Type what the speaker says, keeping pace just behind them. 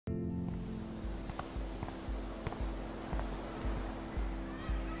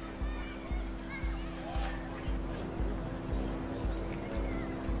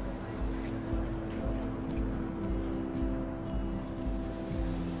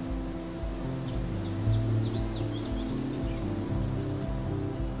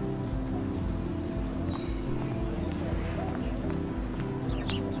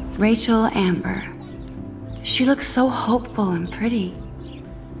Rachel Amber. She looks so hopeful and pretty.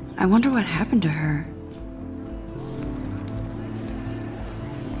 I wonder what happened to her.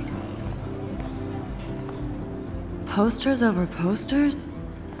 Posters over posters?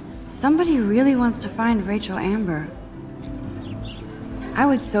 Somebody really wants to find Rachel Amber. I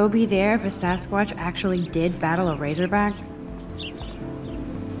would so be there if a Sasquatch actually did battle a Razorback.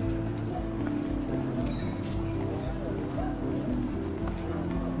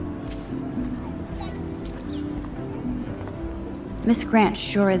 Miss Grant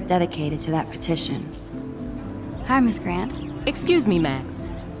sure is dedicated to that petition. Hi, Miss Grant. Excuse me, Max.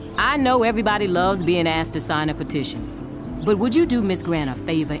 I know everybody loves being asked to sign a petition, but would you do Miss Grant a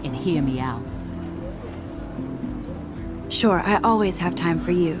favor and hear me out? Sure, I always have time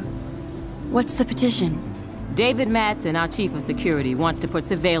for you. What's the petition? David Madsen, our chief of security, wants to put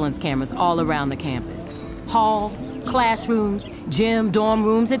surveillance cameras all around the campus. Halls, classrooms, gym, dorm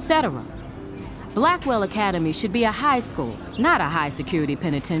rooms, etc. Blackwell Academy should be a high school, not a high-security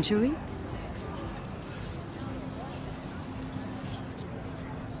penitentiary.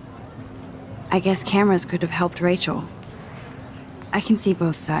 I guess cameras could have helped Rachel. I can see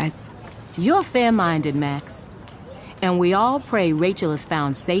both sides. You're fair-minded, Max. And we all pray Rachel is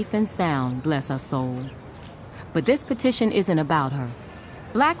found safe and sound, bless her soul. But this petition isn't about her.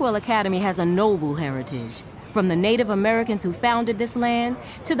 Blackwell Academy has a noble heritage. From the Native Americans who founded this land,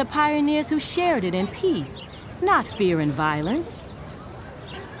 to the pioneers who shared it in peace, not fear and violence.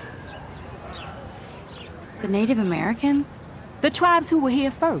 The Native Americans? The tribes who were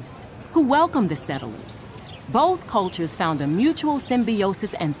here first, who welcomed the settlers. Both cultures found a mutual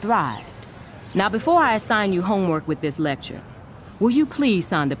symbiosis and thrived. Now, before I assign you homework with this lecture, will you please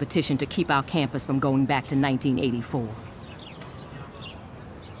sign the petition to keep our campus from going back to 1984?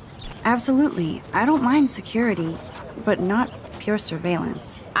 Absolutely. I don't mind security, but not pure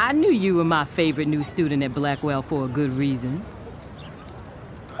surveillance. I knew you were my favorite new student at Blackwell for a good reason.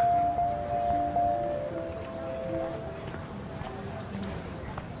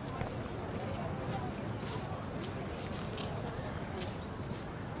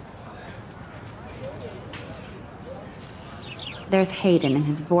 There's Hayden in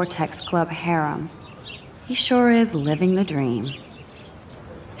his Vortex Club harem. He sure is living the dream.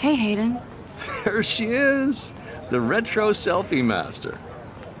 Hey, Hayden. There she is, the retro selfie master.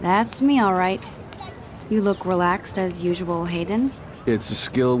 That's me, all right. You look relaxed as usual, Hayden. It's a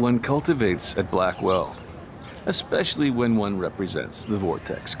skill one cultivates at Blackwell, especially when one represents the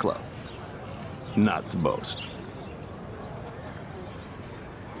Vortex Club. Not to boast.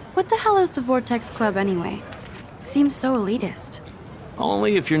 What the hell is the Vortex Club anyway? Seems so elitist.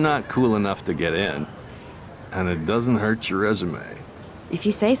 Only if you're not cool enough to get in. And it doesn't hurt your resume. If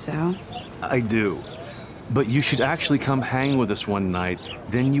you say so. I do. But you should actually come hang with us one night,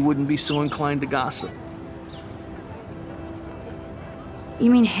 then you wouldn't be so inclined to gossip. You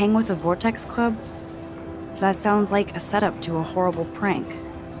mean hang with the Vortex Club? That sounds like a setup to a horrible prank.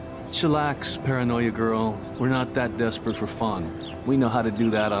 Chillax, paranoia girl. We're not that desperate for fun. We know how to do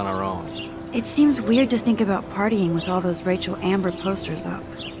that on our own. It seems weird to think about partying with all those Rachel Amber posters up.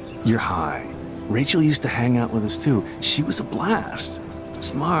 You're high. Rachel used to hang out with us too. She was a blast.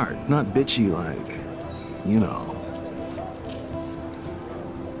 Smart, not bitchy like, you know.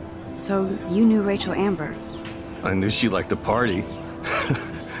 So you knew Rachel Amber? I knew she liked to party.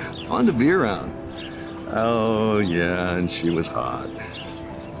 Fun to be around. Oh yeah, and she was hot.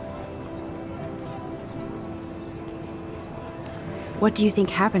 What do you think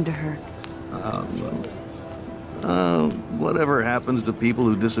happened to her? Whatever happens to people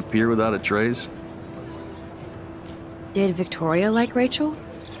who disappear without a trace. Did Victoria like Rachel?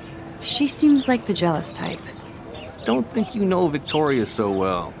 She seems like the jealous type. Don't think you know Victoria so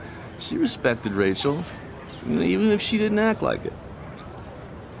well. She respected Rachel, even if she didn't act like it.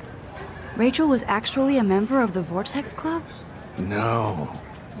 Rachel was actually a member of the Vortex Club? No.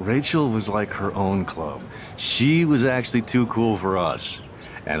 Rachel was like her own club. She was actually too cool for us.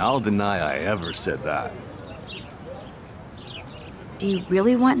 And I'll deny I ever said that. Do you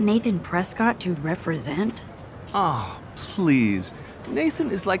really want Nathan Prescott to represent? Oh, please.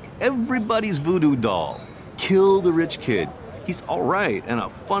 Nathan is like everybody's voodoo doll. Kill the rich kid. He's all right and a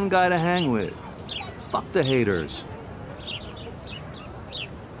fun guy to hang with. Fuck the haters.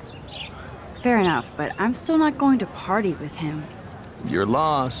 Fair enough, but I'm still not going to party with him. Your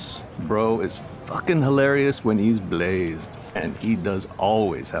loss. Bro is fucking hilarious when he's blazed. And he does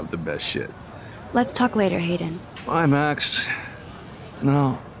always have the best shit. Let's talk later, Hayden. Bye, Max.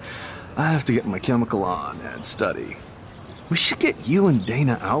 No, I have to get my chemical on and study. We should get you and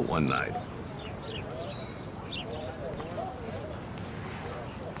Dana out one night.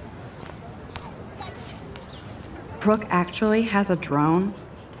 Brooke actually has a drone?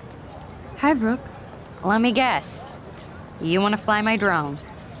 Hi, Brooke. Let me guess. You want to fly my drone?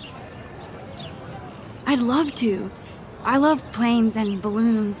 I'd love to. I love planes and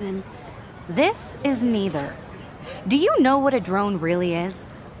balloons and... This is neither. Do you know what a drone really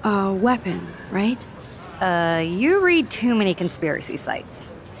is? A weapon, right? You read too many conspiracy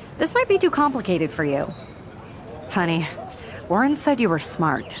sites. This might be too complicated for you. Funny, Warren said you were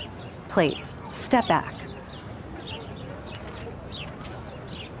smart. Please, step back.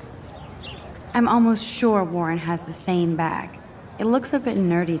 I'm almost sure Warren has the same bag. It looks a bit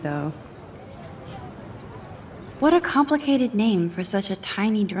nerdy, though. What a complicated name for such a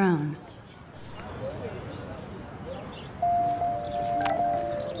tiny drone.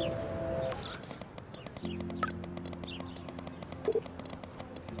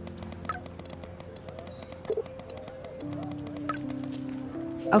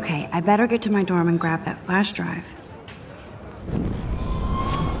 Okay, I better get to my dorm and grab that flash drive.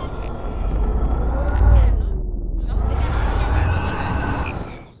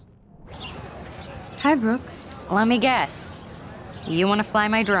 Hi, Brooke. Let me guess. You want to fly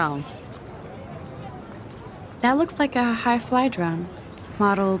my drone? That looks like a high-fly drone.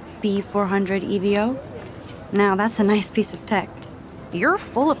 Model B400 EVO. Now, that's a nice piece of tech. You're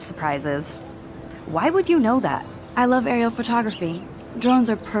full of surprises. Why would you know that? I love aerial photography. Drones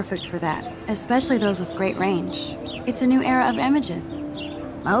are perfect for that, especially those with great range. It's a new era of images.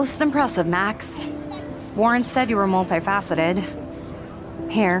 Most impressive, Max. Warren said you were multifaceted.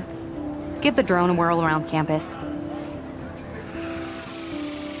 Here, give the drone a whirl around campus.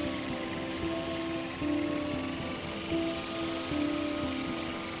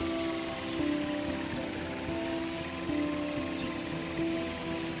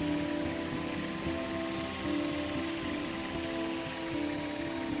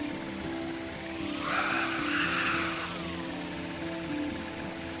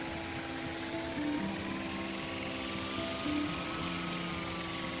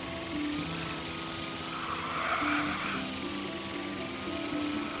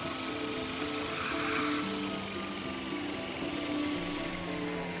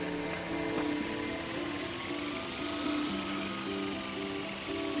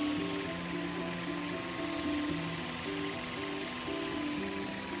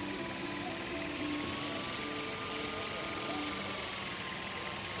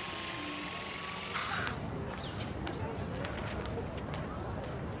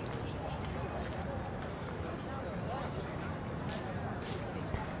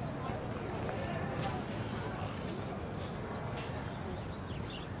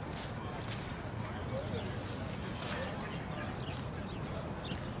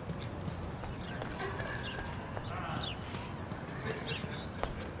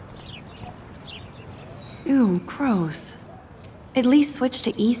 Ew, gross. At least switch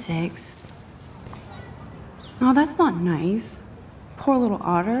to e-cigs. Oh, that's not nice. Poor little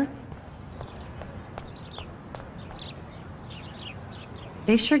otter.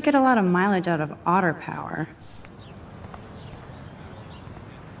 They sure get a lot of mileage out of otter power.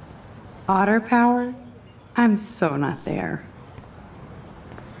 Otter power? I'm so not there.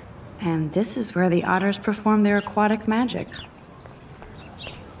 And this is where the otters perform their aquatic magic.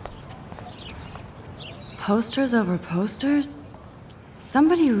 Posters over posters?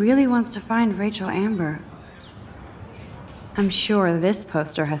 Somebody really wants to find Rachel Amber. I'm sure this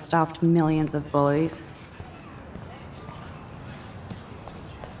poster has stopped millions of bullies.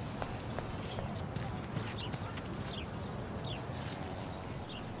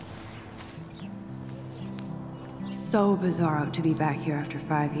 So bizarro to be back here after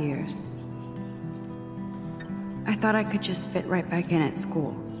 5 years. I thought I could just fit right back in at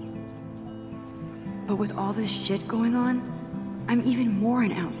school. But with all this shit going on, I'm even more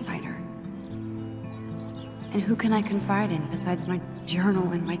an outsider. And who can I confide in besides my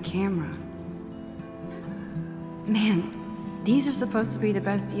journal and my camera? Man, these are supposed to be the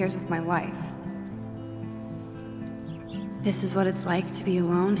best years of my life. This is what it's like to be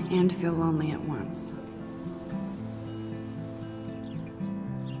alone and feel lonely at once.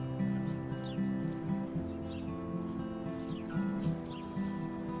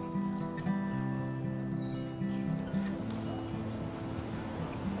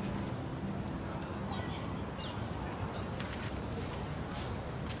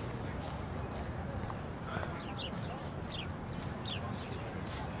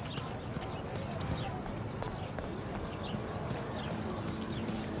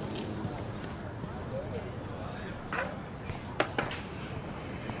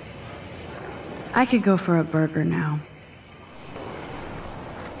 I could go for a burger now.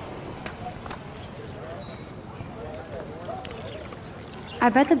 I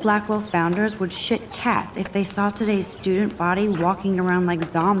bet the Blackwell founders would shit cats if they saw today's student body walking around like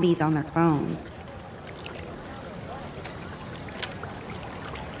zombies on their phones.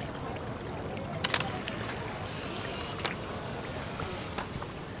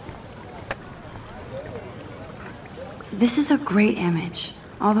 This is a great image.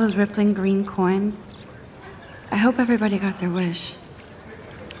 All those rippling green coins. I hope everybody got their wish.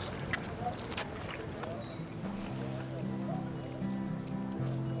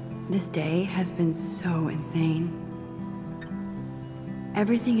 This day has been so insane.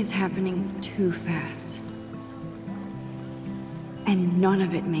 Everything is happening too fast. And none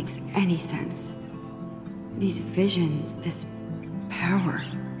of it makes any sense. These visions, this power.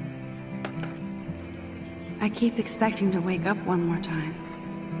 I keep expecting to wake up one more time.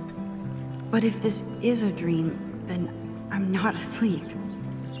 But if this is a dream, then I'm not asleep.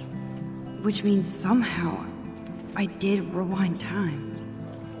 Which means somehow I did rewind time.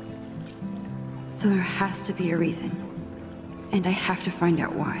 So there has to be a reason. And I have to find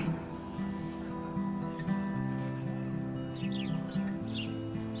out why.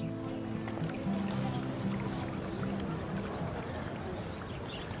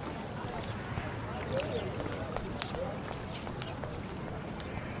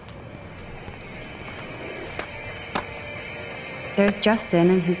 There's Justin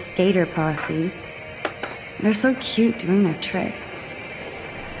and his skater posse. They're so cute doing their tricks.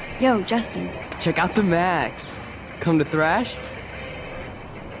 Yo, Justin. Check out the Max. Come to thrash?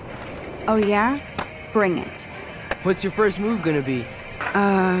 Oh yeah? Bring it. What's your first move gonna be?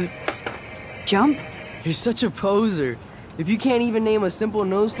 Jump? You're such a poser. If you can't even name a simple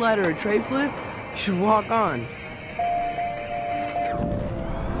nose slide or a tray flip, you should walk on.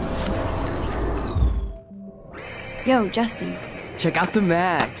 Yo, Justin. Check out the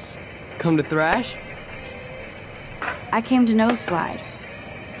Max. Come to thrash? I came to nose slide.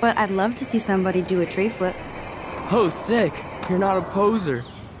 But I'd love to see somebody do a tree flip. Oh, sick. You're not a poser.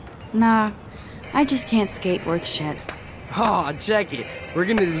 Nah, I just can't skate worth shit. Aw, check it. We're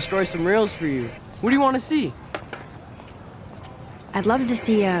gonna destroy some rails for you. What do you want to see? I'd love to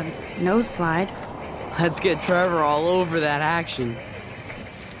see a nose slide. Let's get Trevor all over that action.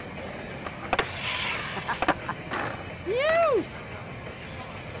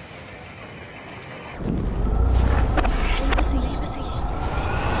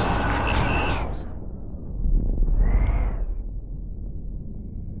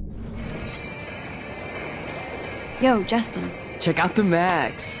 Yo, Justin. Check out the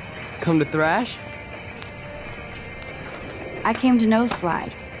Max. Come to thrash? I came to nose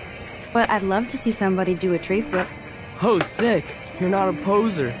slide. But I'd love to see somebody do a tree flip. Oh, sick. You're not a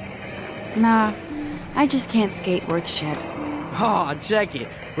poser. Nah, I just can't skate worth shit. Aw, check it.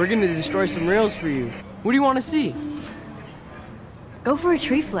 We're gonna destroy some rails for you. What do you want to see? Go for a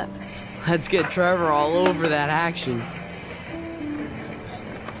tree flip. Let's get Trevor all over that action.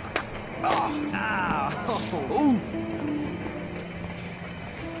 Ooh.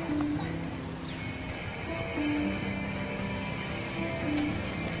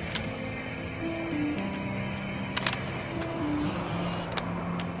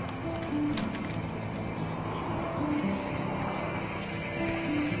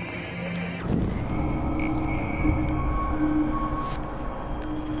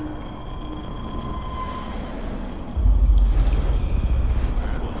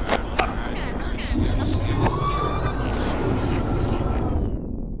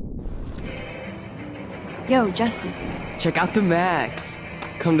 Yo, Justin. Check out the Max.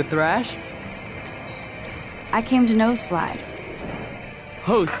 Come to thrash? I came to nose slide.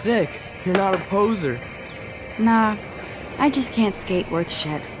 Oh, sick. You're not a poser. Nah, I just can't skate worth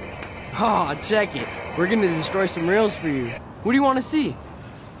shit. Aw, check it. We're gonna destroy some rails for you. What do you want to see?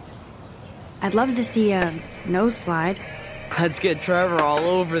 I'd love to see a nose slide. Let's get Trevor all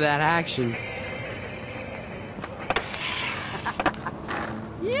over that action.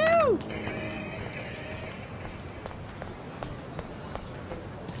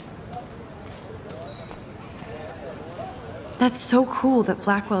 That's so cool that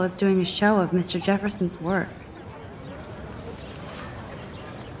Blackwell is doing a show of Mr. Jefferson's work.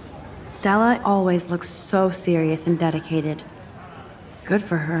 Stella always looks so serious and dedicated. Good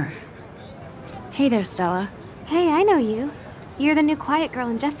for her. Hey there, Stella. Hey, I know you. You're the new quiet girl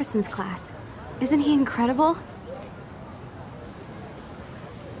in Jefferson's class. Isn't he incredible?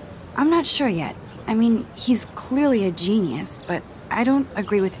 I'm not sure yet. I mean, he's clearly a genius, but I don't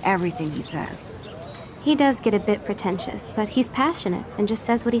agree with everything he says. He does get a bit pretentious, but he's passionate and just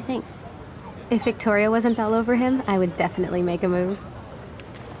says what he thinks. If Victoria wasn't all over him, I would definitely make a move.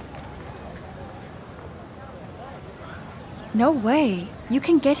 No way. You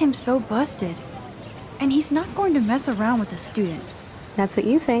can get him so busted. And he's not going to mess around with a student. That's what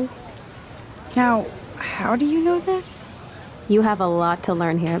you think. Now, how do you know this? You have a lot to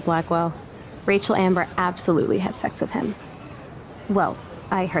learn here at Blackwell. Rachel Amber absolutely had sex with him. Well,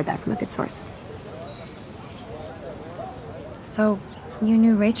 I heard that from a good source. So, you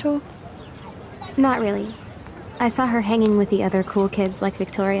knew Rachel? Not really. I saw her hanging with the other cool kids like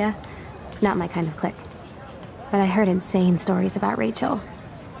Victoria. Not my kind of clique. But I heard insane stories about Rachel.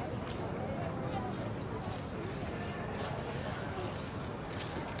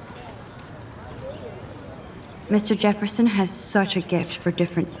 Mr. Jefferson has such a gift for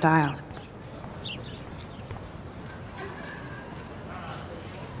different styles.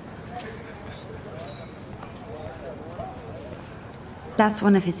 That's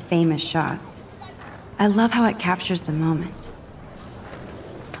one of his famous shots. I love how it captures the moment.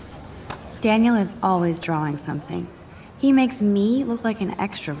 Daniel is always drawing something. He makes me look like an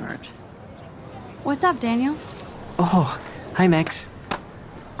extrovert. What's up, Daniel? Oh, hi Max.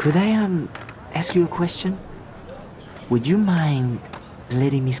 Could I, ask you a question? Would you mind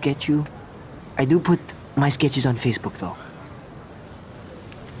letting me sketch you? I do put my sketches on Facebook, though.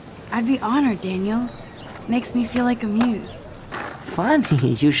 I'd be honored, Daniel. Makes me feel like a muse.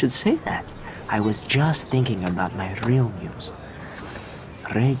 Funny, you should say that. I was just thinking about my real muse.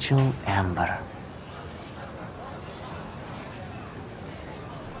 Rachel Amber.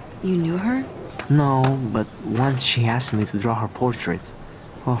 You knew her? No, but once she asked me to draw her portrait.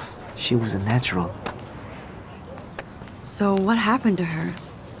 Oh, she was a natural. So what happened to her?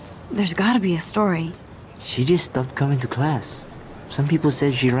 There's gotta be a story. She just stopped coming to class. Some people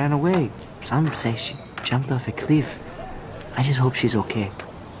said she ran away. Some say she jumped off a cliff. I just hope she's okay.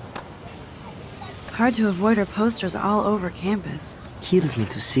 Hard to avoid her posters all over campus. Kills me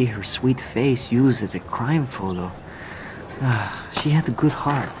to see her sweet face used as a crime photo. She had a good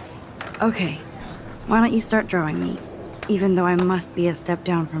heart. Okay, why don't you start drawing me? Even though I must be a step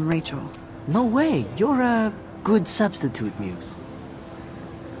down from Rachel. No way, you're a good substitute muse.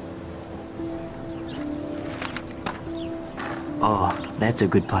 Oh, that's a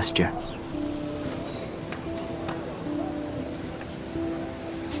good posture.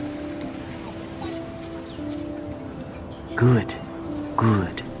 Good,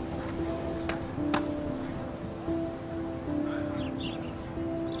 good.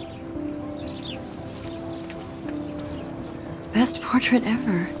 Best portrait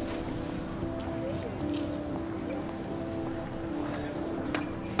ever.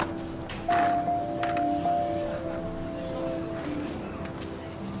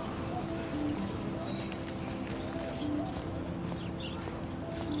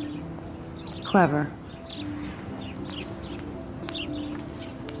 Clever.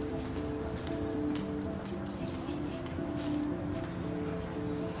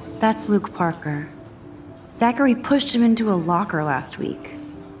 That's Luke Parker. Zachary pushed him into a locker last week.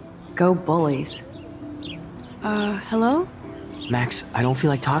 Go bullies. Hello? Max, I don't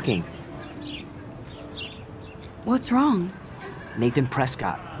feel like talking. What's wrong? Nathan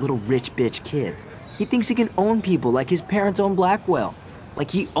Prescott, little rich bitch kid. He thinks he can own people like his parents own Blackwell.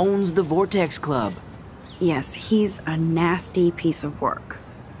 Like he owns the Vortex Club. Yes, he's a nasty piece of work.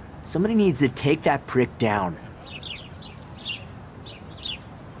 Somebody needs to take that prick down.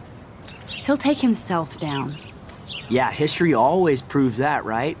 He'll take himself down. Yeah, history always proves that,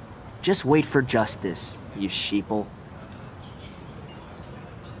 right? Just wait for justice, you sheeple.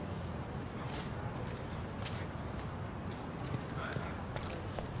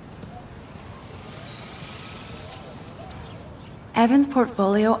 Evan's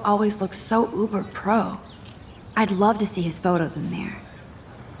portfolio always looks so uber pro. I'd love to see his photos in there.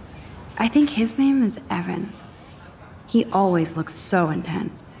 I think his name is Evan. He always looks so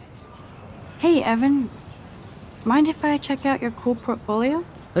intense. Hey, Evan. Mind if I check out your cool portfolio?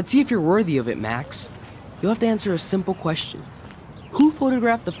 Let's see if you're worthy of it, Max. You'll have to answer a simple question. Who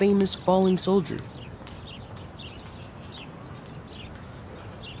photographed the famous falling soldier?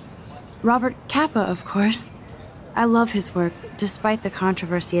 Robert Capa, of course. I love his work, despite the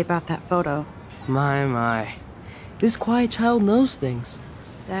controversy about that photo. My. This quiet child knows things.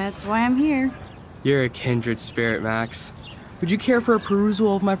 That's why I'm here. You're a kindred spirit, Max. Would you care for a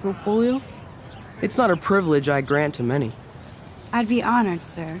perusal of my portfolio? It's not a privilege I grant to many. I'd be honored,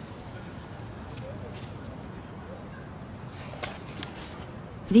 sir.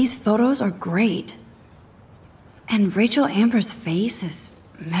 These photos are great. And Rachel Amber's face is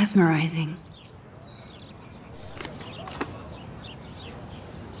mesmerizing.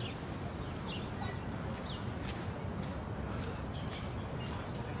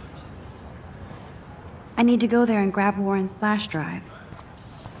 I need to go there and grab Warren's flash drive.